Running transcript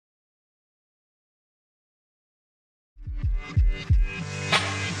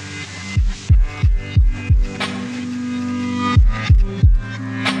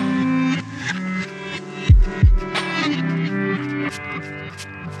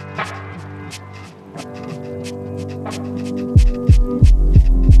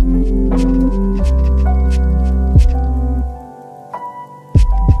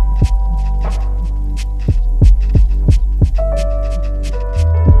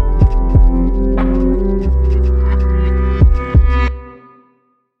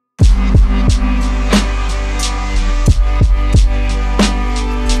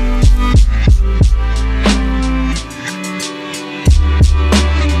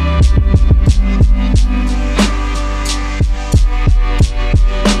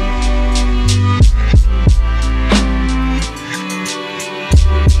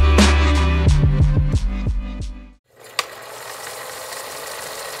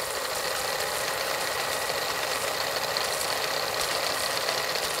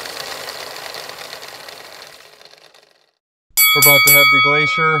We're about to head to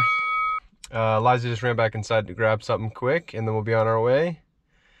Glacier. Liza just ran back inside to grab something quick, and then we'll be on our way.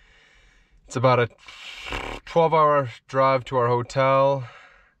 It's about a 12-hour drive to our hotel,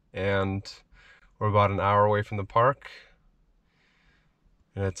 and we're about an hour away from the park.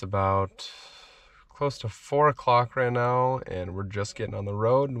 And it's about close to 4 o'clock right now, and we're just getting on the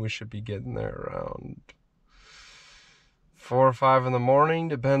road, and we should be getting there around 4 or 5 in the morning,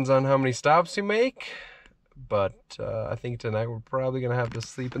 depends on how many stops you make. But I think tonight we're probably gonna have to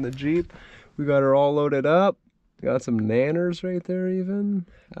sleep in the Jeep. We got her all loaded up. Got some nanners right there even.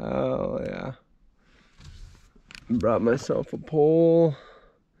 Oh yeah. Brought myself a pole.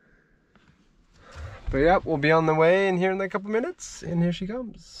 But yeah, we'll be on the way in here in a couple minutes, and here she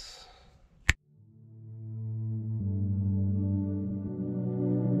comes.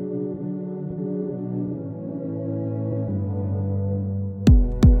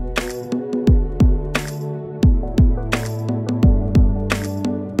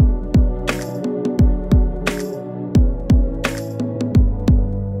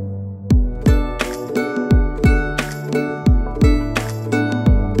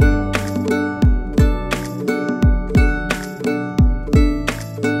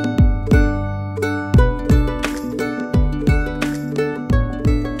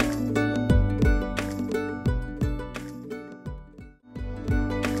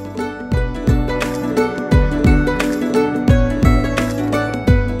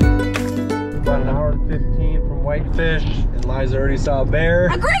 Fish, and Liza already saw a bear.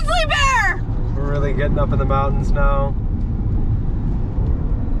 A grizzly bear! We're really getting up in the mountains now.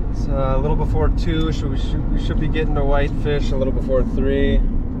 It's a little before 2, so we should be getting to Whitefish a little before 3.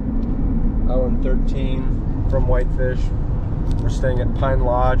 Hour and 13 from Whitefish. We're staying at Pine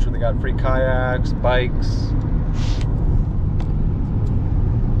Lodge where they got free kayaks, bikes.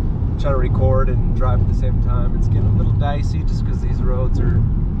 Trying to record and drive at the same time. It's getting a little dicey just because these roads are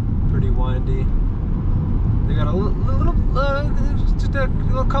pretty windy. They got a just a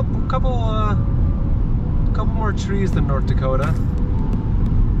little couple more trees than North Dakota.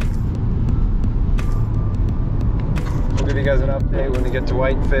 We'll give you guys an update when we get to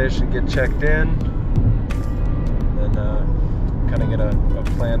Whitefish and get checked in, and kind of get a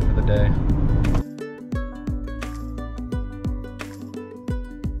plan for the day.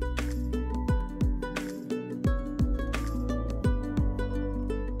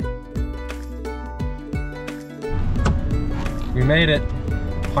 We made it.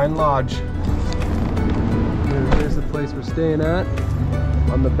 Pine Lodge. Here's the place we're staying at.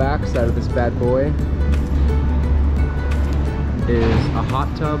 On the back side of this bad boy is a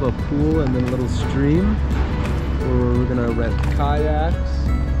hot tub, a pool, and then a little stream where we're gonna rent kayaks,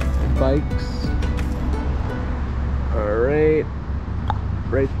 bikes. Alright,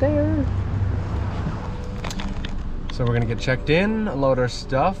 right there. So we're gonna get checked in, unload our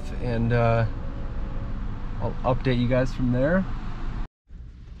stuff, and I'll update you guys from there.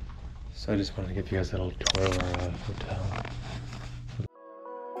 So I just wanted to give you guys a little tour of our hotel.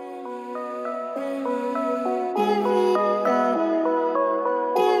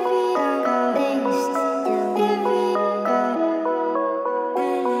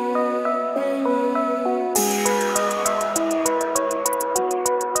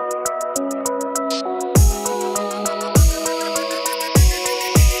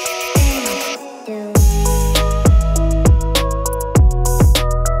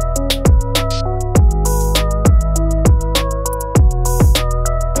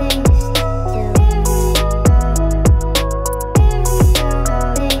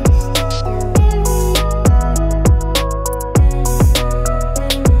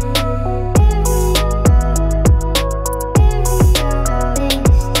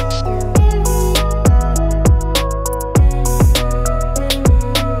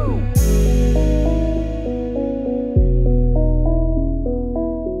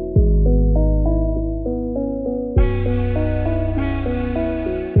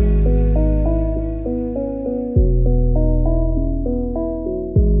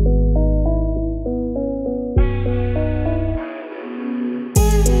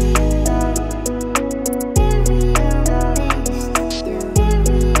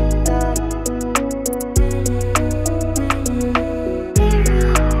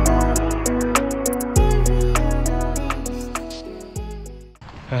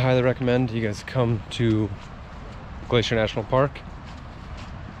 I highly recommend you guys come to Glacier National Park.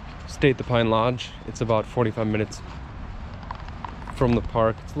 Stay at the Pine Lodge. It's about 45 minutes from the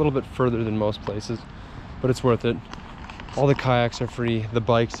park. It's a little bit further than most places, but it's worth it. All the kayaks are free, the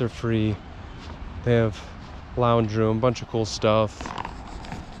bikes are free. They have lounge room, bunch of cool stuff.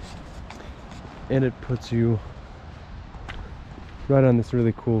 And it puts you right on this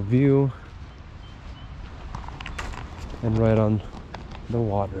really cool view and right on the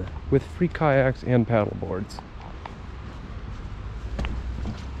water with free kayaks and paddle boards.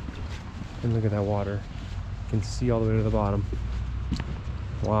 And look at that water. You can see all the way to the bottom.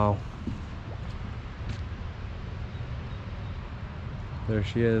 Wow. There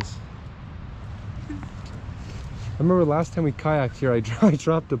she is. I remember last time we kayaked here, I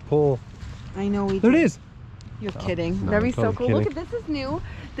dropped a pole. I know we did. There it is. You're kidding. No, That'd be totally so cool. kidding. Look at this is new.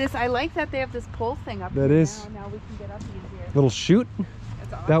 I like that they have this pole thing up that here. is. Now we can get up easier. Little chute.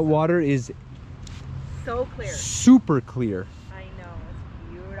 That's awesome. That water is so clear. super clear. I know.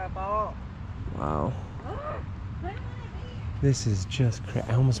 It's beautiful. Wow. This is just crazy.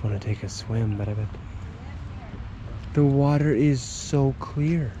 I almost want to take a swim, but I bet the water is so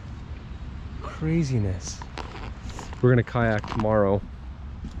clear. Craziness. We're gonna kayak tomorrow.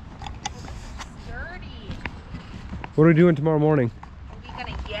 Dirty. What are we doing tomorrow morning? We're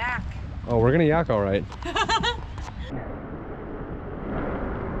gonna yak. Oh, we're gonna yak, all right.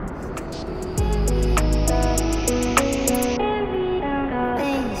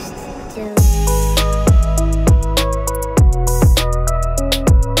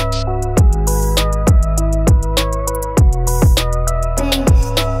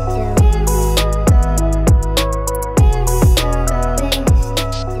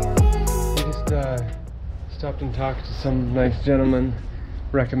 Stopped and talked to some nice gentlemen,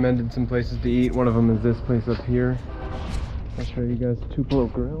 recommended some places to eat. One of them is this place up here. I'll show you guys Tupelo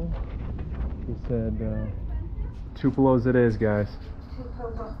Grill. He said Tupelo's it is, guys.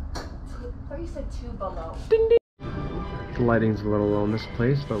 Tupelo. I thought you said Tupelo. Ding, ding. The lighting's a little low in this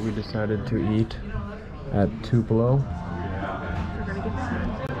place, but we decided to eat at Tupelo.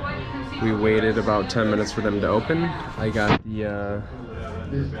 We waited about 10 minutes for them to open. I got the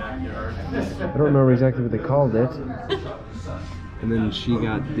I don't remember exactly what they called it. And then she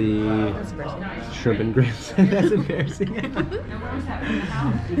got the shrimp and grits. That's embarrassing.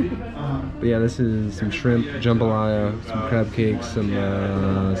 But yeah, this is some shrimp, jambalaya, some crab cakes, some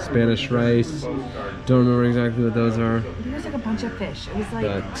Spanish rice. Don't remember exactly what those are. It was like a bunch of fish. It was like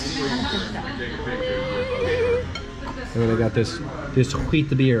But, kind of good stuff. and then I got this wheat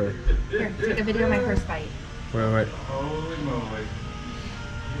beer. Here, take a video of my first bite. Wait.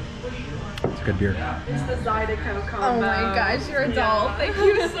 It's a good beer. It's the Zydeco combo. Oh my gosh, you're a doll. Thank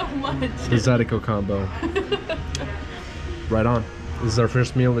you so much. The Zydeco combo. Right on. This is our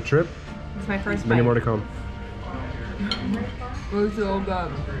first meal of the trip. It's my first Many bite. more to come. It was so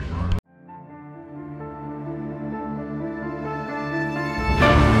good.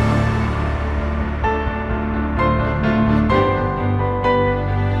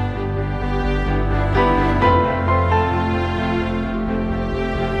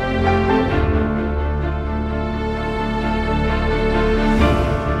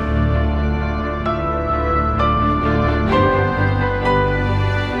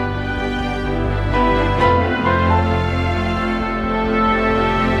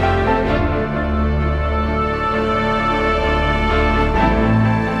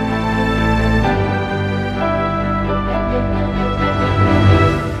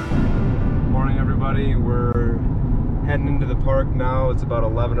 We're heading into the park now. It's about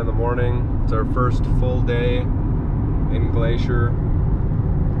 11 in the morning. It's our first full day in Glacier.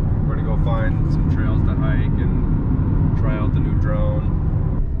 We're gonna go find some trails to hike and try out the new drone.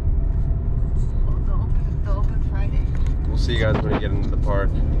 They'll open Friday. We'll see you guys when we get into the park.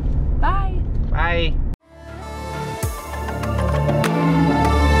 Bye. Bye.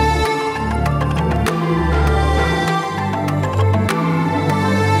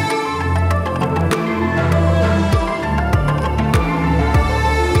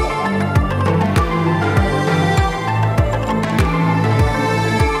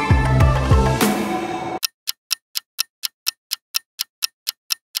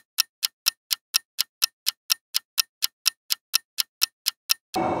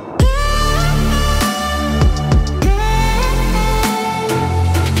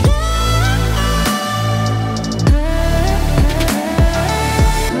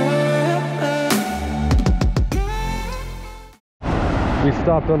 We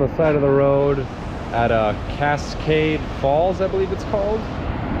stopped on the side of the road at Cascade Falls, I believe it's called.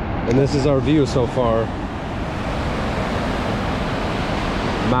 And this is our view so far.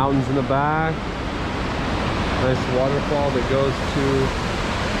 Mountains in the back. Nice waterfall that goes to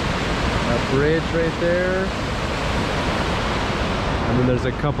that bridge right there. And then there's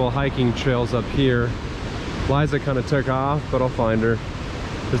a couple hiking trails up here. Liza kind of took off, but I'll find her.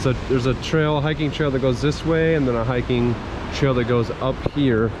 There's a hiking trail that goes this way, and then a hiking trail that goes up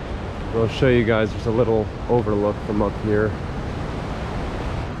here. And I'll show you guys. There's a little overlook from up here.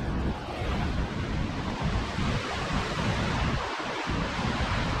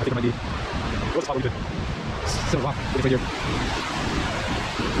 I think it might be. What's probably good? Sit a lot. It's right here.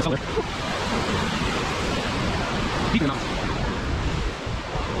 It's on there. Deep in the mountains.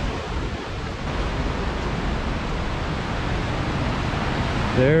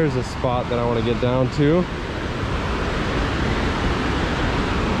 There's a spot that I want to get down to.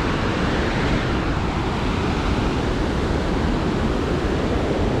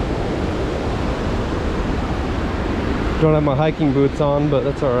 Don't have my hiking boots on, but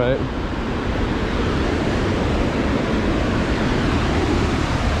that's all right.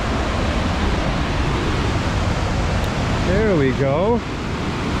 There we go.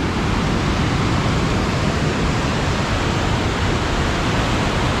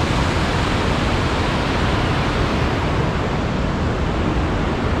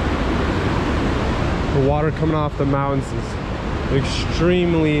 The water coming off the mountains is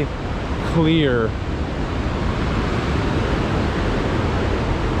extremely clear.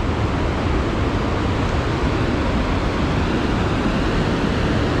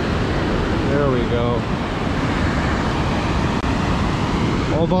 There we go.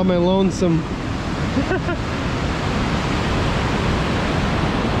 All by my lonesome.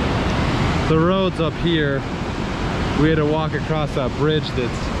 The road's up here. We had to walk across that bridge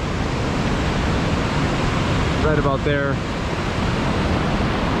that's right about there.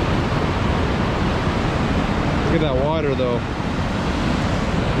 Look at that water though.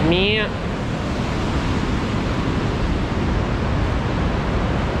 Meh.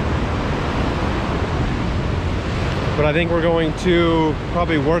 But I think we're going to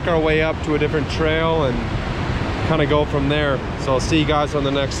probably work our way up to a different trail and kind of go from there. So I'll see you guys on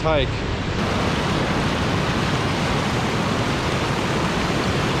the next hike.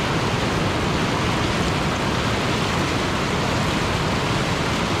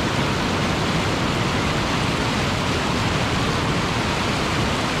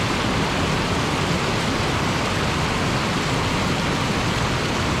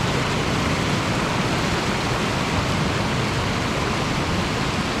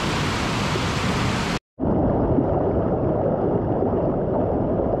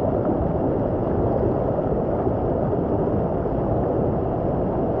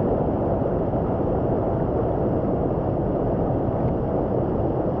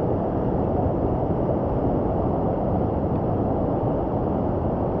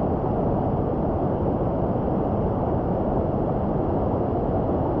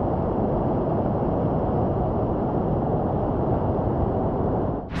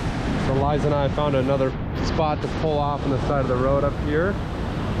 Liza and I found another spot to pull off on the side of the road up here.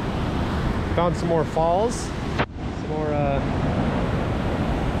 Found some more falls, some more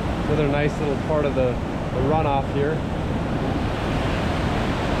another nice little part of the runoff here.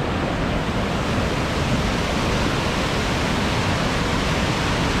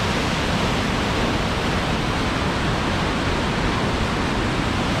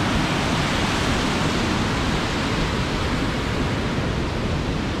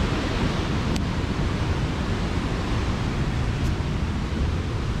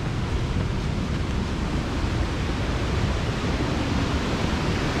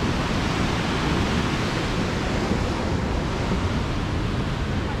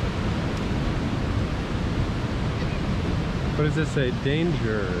 What does this say?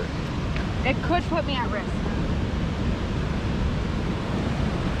 Danger. It could put me at risk.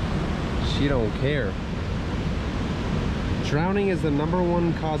 She don't care. Drowning is the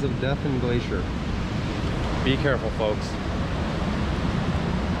 #1 cause of death in Glacier. Be careful, folks.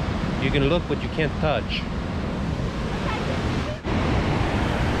 You can look, but you can't touch.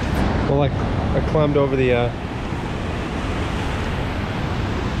 Well, I climbed over the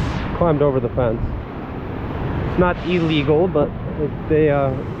fence. It's not illegal, but they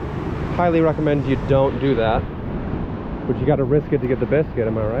highly recommend you don't do that. But you got to risk it to get the biscuit,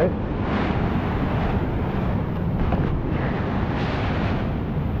 am I right?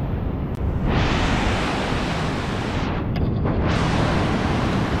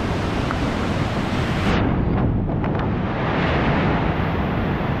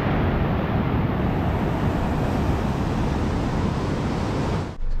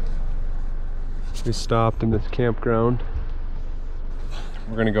 We stopped in this campground.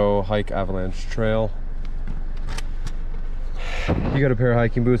 We're gonna go hike Avalanche Trail. You got a pair of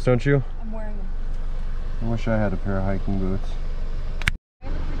hiking boots, don't you? I'm wearing them. I wish I had a pair of hiking boots. Do I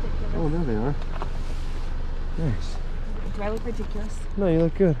look ridiculous? Oh, there they are. Nice. Do I look ridiculous? No, you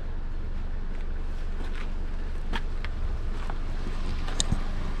look good.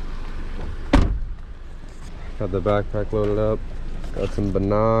 Got the backpack loaded up. Got some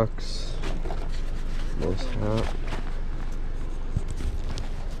binocs. Nice hat.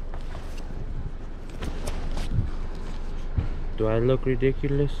 Do I look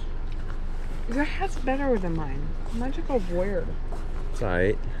ridiculous? Your hat's better than mine. Mine's just go weird. It's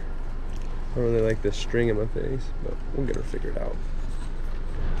alright. I don't really like this string in my face, but we'll get her figured out.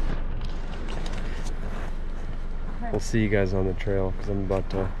 We'll see you guys on the trail because I'm about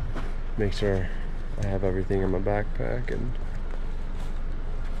to make sure I have everything in my backpack and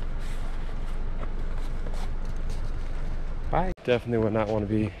bye. Definitely would not want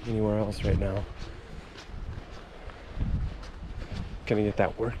to be anywhere else right now. Gonna get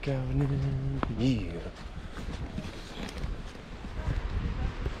that workout in. Yeah.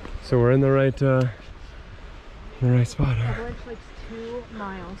 So we're in the right spot. Huh? Avalanche Lake's 2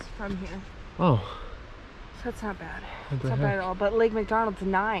 miles from here. Oh. So that's not bad. What It's the not bad heck? at all. But Lake McDonald's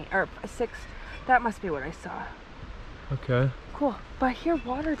 9 or 6. That must be what I saw. Okay. Cool. But I hear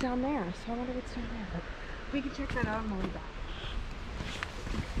water down there, so I wonder what's down there. But we can check that out on the way back.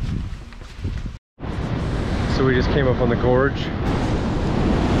 So we just came up on the gorge.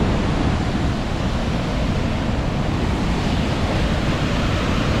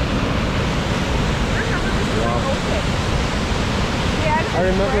 I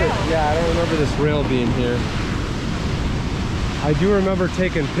remember, yeah, I don't remember this rail being here. I do remember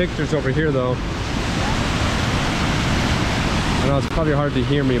taking pictures over here though. I know it's probably hard to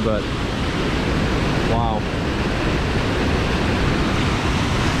hear me, but wow.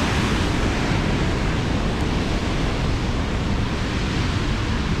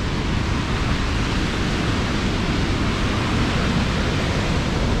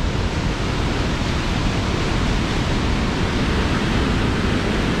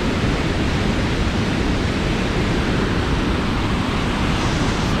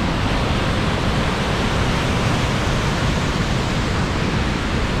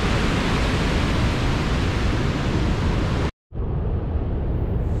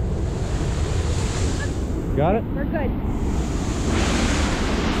 Got it? We're good.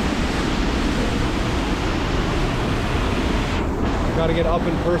 Gotta get up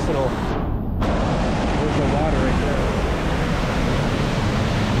and personal. There's the water right there.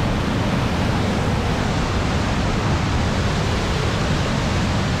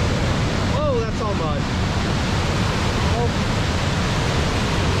 Whoa, that's all mud. Oh.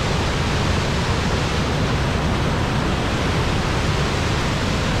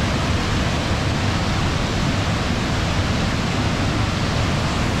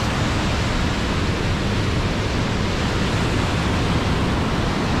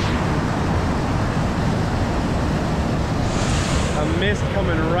 Mist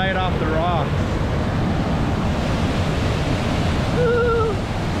coming right off the rocks.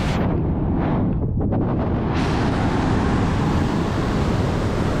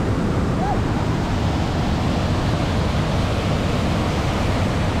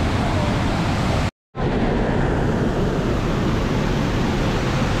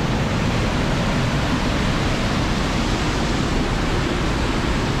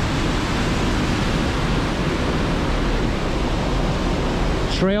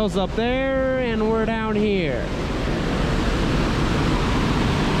 Trails up there and we're down here.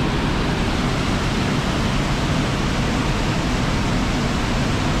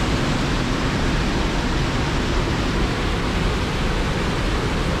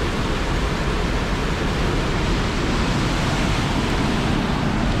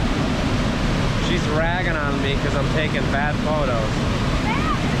 She's ragging on me because I'm taking bad photos.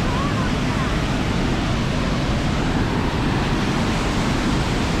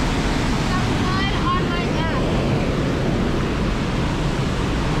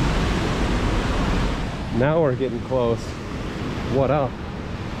 Now we're getting close. What up?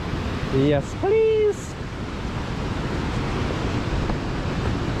 Yes, please.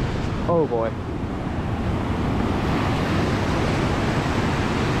 Oh boy.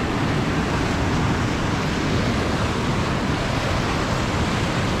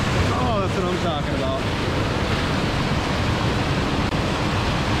 Oh, that's what I'm talking about.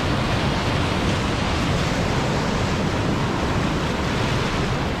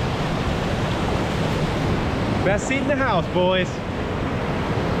 Best seat in the house, boys.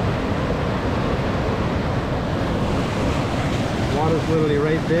 water's literally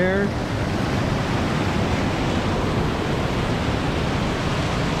right there.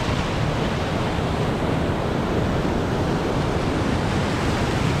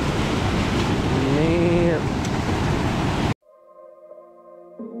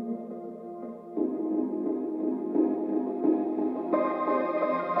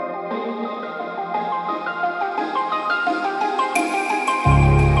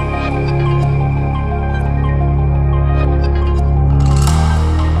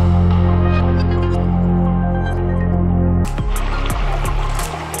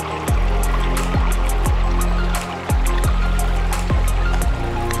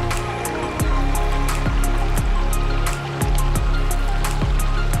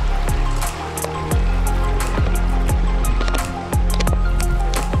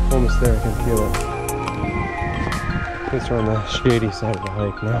 Almost there, I can feel it. I guess we're on the shady side of the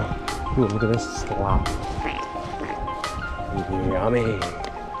hike now. Ooh, look at this slop. Yummy.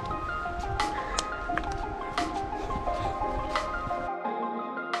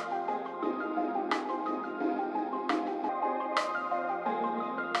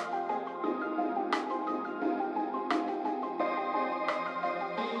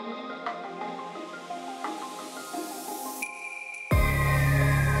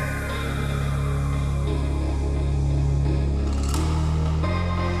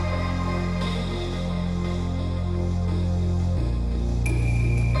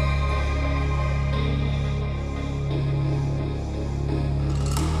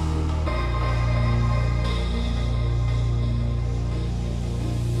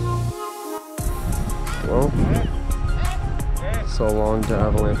 Well, so long to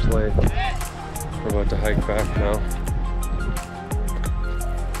Avalanche Lake. We're about to hike back now.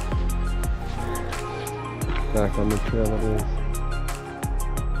 Back on the trail it is.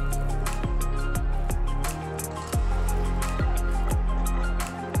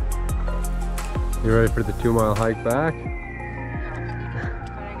 You ready for the 2-mile hike back?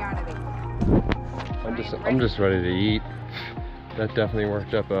 I'm just ready to eat. That definitely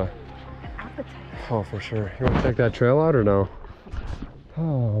worked up a oh, for sure. You want to check that trail out or no?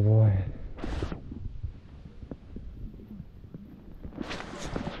 Oh boy.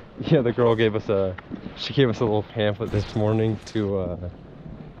 Yeah, the girl gave us a little pamphlet this morning to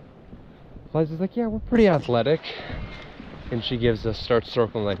Liza's like, yeah, we're pretty athletic. And she starts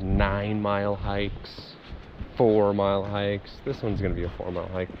circling like 9-mile hikes, 4-mile hikes. This one's gonna be a 4-mile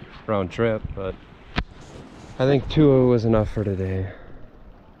hike round trip, but I think 2 was enough for today.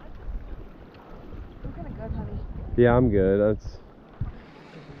 Yeah, I'm good.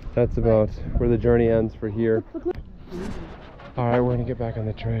 That's about where the journey ends for here. All right, we're gonna get back on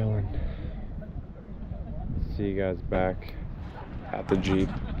the trail and see you guys back at the Jeep.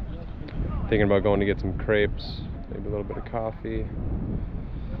 Thinking about going to get some crepes, maybe a little bit of coffee.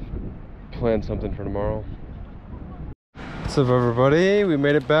 Plan something for tomorrow. What's up, everybody? We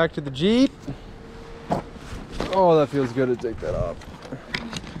made it back to the Jeep. Oh, that feels good to take that off.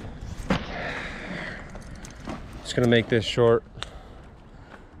 Just gonna make this short.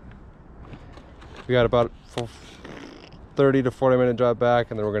 We got about 30 to 40 minute drive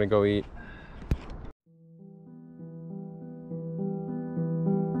back, and then we're gonna go eat.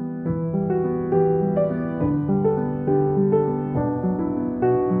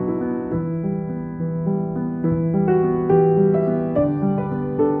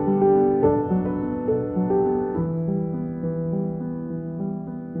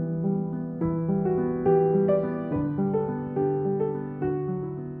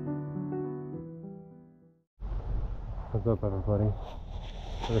 What's up, everybody?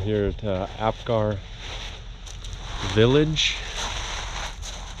 We're here at Apgar Village,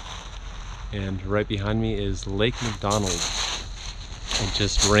 and right behind me is Lake McDonald. It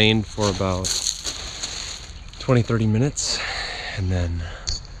just rained for about 20-30 minutes, and then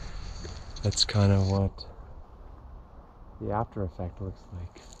that's kind of what the after effect looks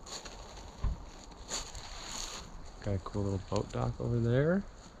like. Got a cool little boat dock over there.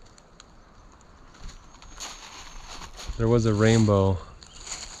 There was a rainbow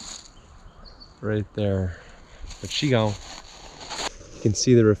right there, but she gone. You can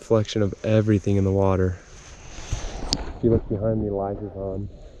see the reflection of everything in the water. If you look behind me, Liza's on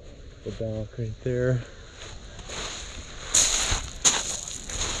the dock right there.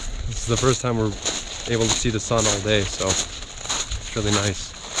 This is the first time we're able to see the sun all day, so it's really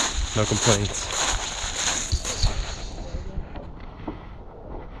nice. No complaints.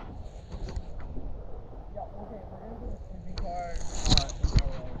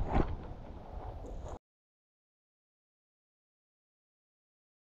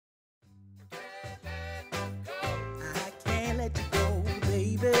 Let you go.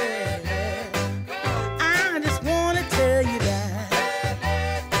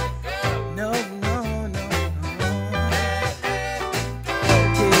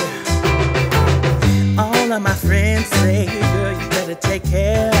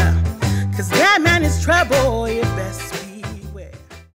 Cause that man is trouble if